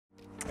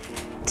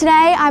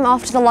Today I'm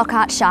off to the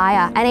Lockhart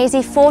Shire, an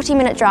easy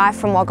 40-minute drive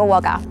from Wagga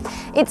Wagga.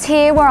 It's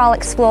here where I'll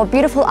explore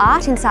beautiful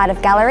art inside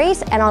of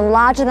galleries and on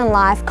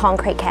larger-than-life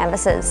concrete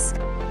canvases.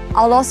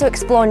 I'll also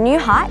explore new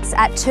heights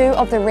at two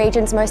of the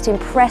region's most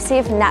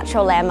impressive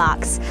natural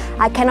landmarks.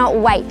 I cannot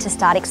wait to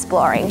start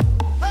exploring.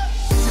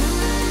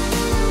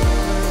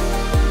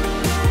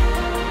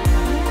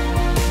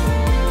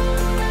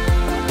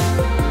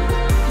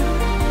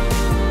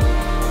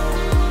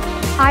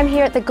 I'm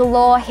here at the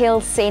Galore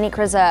Hills Scenic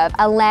Reserve,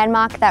 a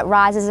landmark that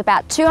rises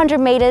about 200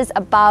 metres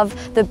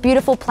above the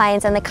beautiful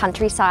plains and the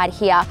countryside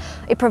here.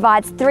 It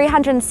provides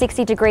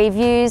 360-degree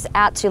views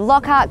out to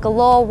Lockhart,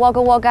 Galore,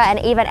 Wagga Wagga and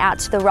even out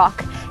to the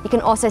Rock. You can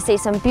also see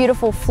some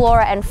beautiful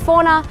flora and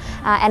fauna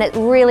and it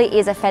really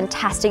is a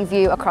fantastic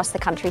view across the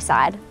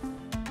countryside.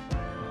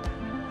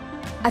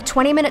 A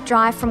 20-minute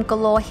drive from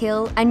Galore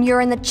Hill and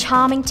you're in the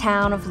charming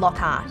town of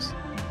Lockhart.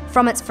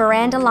 From its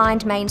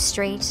veranda-lined main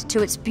street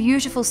to its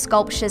beautiful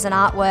sculptures and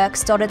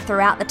artworks dotted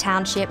throughout the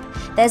township,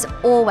 there's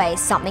always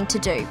something to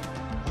do.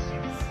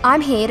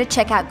 I'm here to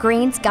check out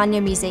Green's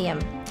Gunyah Museum.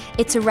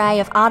 Its array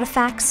of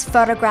artefacts,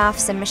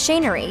 photographs and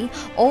machinery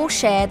all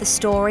share the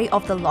story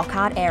of the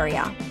Lockhart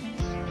area.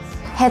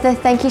 Heather,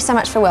 thank you so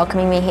much for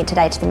welcoming me here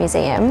today to the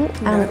museum.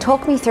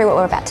 Talk me through what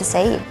we're about to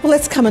see. Well,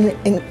 let's come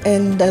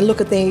and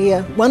look at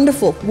the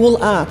wonderful wool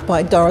art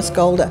by Doris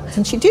Golder.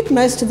 And she did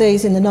most of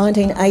these in the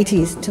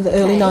 1980s to the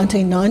early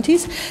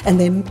 1990s, and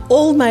they're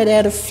all made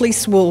out of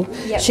fleece wool.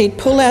 Yep. She'd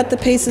pull out the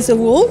pieces of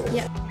wool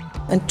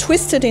and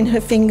twist it in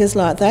her fingers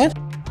like that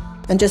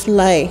and just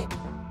lay.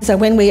 So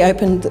when we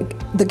opened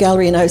the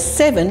gallery in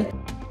 '07,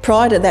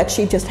 prior to that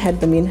she just had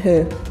them in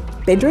her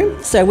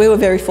bedroom. So we were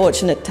very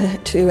fortunate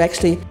to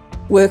actually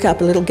work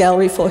up a little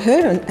gallery for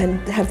her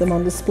and have them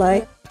on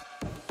display.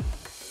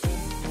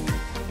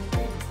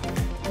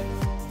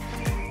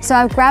 So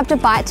I've grabbed a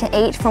bite to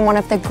eat from one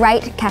of the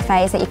great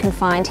cafes that you can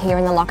find here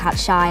in the Lockhart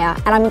Shire,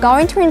 and I'm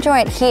going to enjoy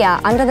it here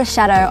under the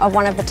shadow of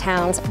one of the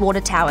town's water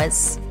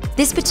towers.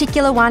 This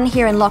particular one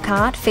here in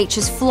Lockhart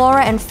features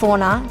flora and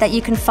fauna that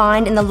you can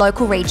find in the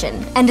local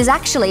region and is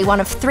actually one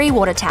of 3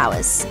 water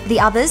towers.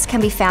 The others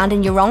can be found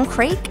in Yurong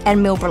Creek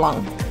and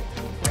Milbralong.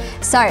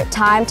 So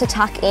time to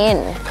tuck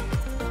in.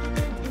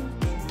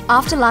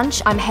 After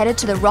lunch, I'm headed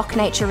to the Rock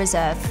Nature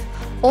Reserve,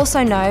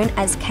 also known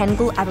as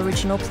Kengal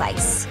Aboriginal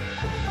Place.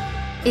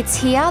 It's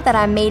here that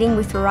I'm meeting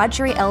with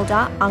Wiradjuri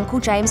elder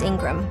Uncle James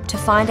Ingram to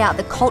find out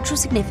the cultural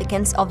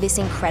significance of this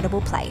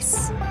incredible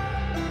place.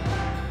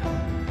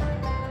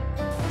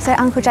 So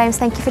Uncle James,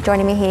 thank you for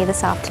joining me here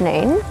this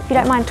afternoon. If you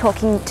don't mind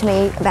talking to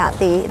me about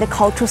the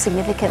cultural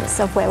significance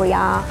of where we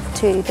are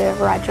to the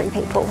Wiradjuri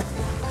people.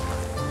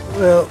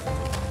 Well,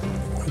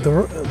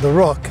 the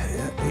rock,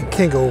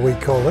 Kengal we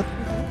call it,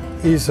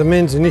 is a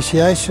men's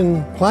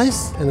initiation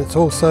place and it's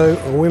also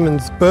a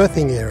women's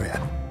birthing area.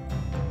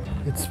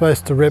 It's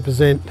supposed to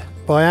represent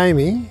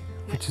Biami,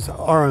 which is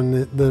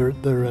Orion,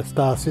 the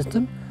star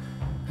system,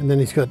 and then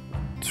he's got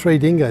 3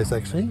 dingoes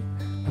actually.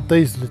 But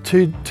these are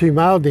the two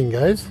male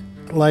dingoes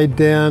laid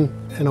down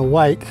and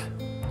await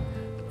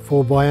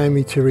for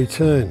Biami to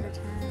return.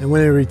 And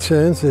when he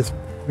returns, there's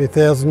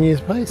 1,000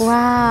 years peace.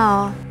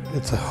 Wow.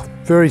 It's a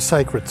very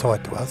sacred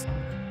site to us.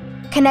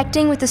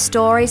 Connecting with the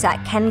stories at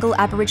Kengal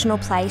Aboriginal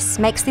Place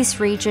makes this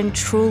region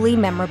truly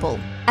memorable.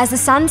 As the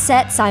sun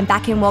sets, I'm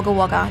back in Wagga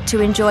Wagga to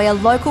enjoy a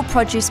local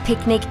produce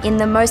picnic in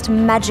the most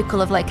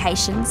magical of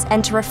locations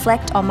and to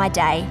reflect on my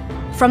day.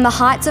 From the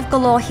heights of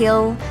Galore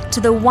Hill to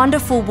the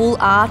wonderful wool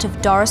art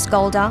of Doris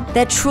Golder,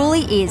 there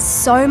truly is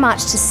so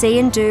much to see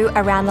and do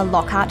around the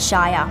Lockhart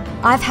Shire.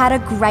 I've had a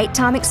great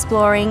time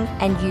exploring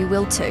and you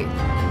will too.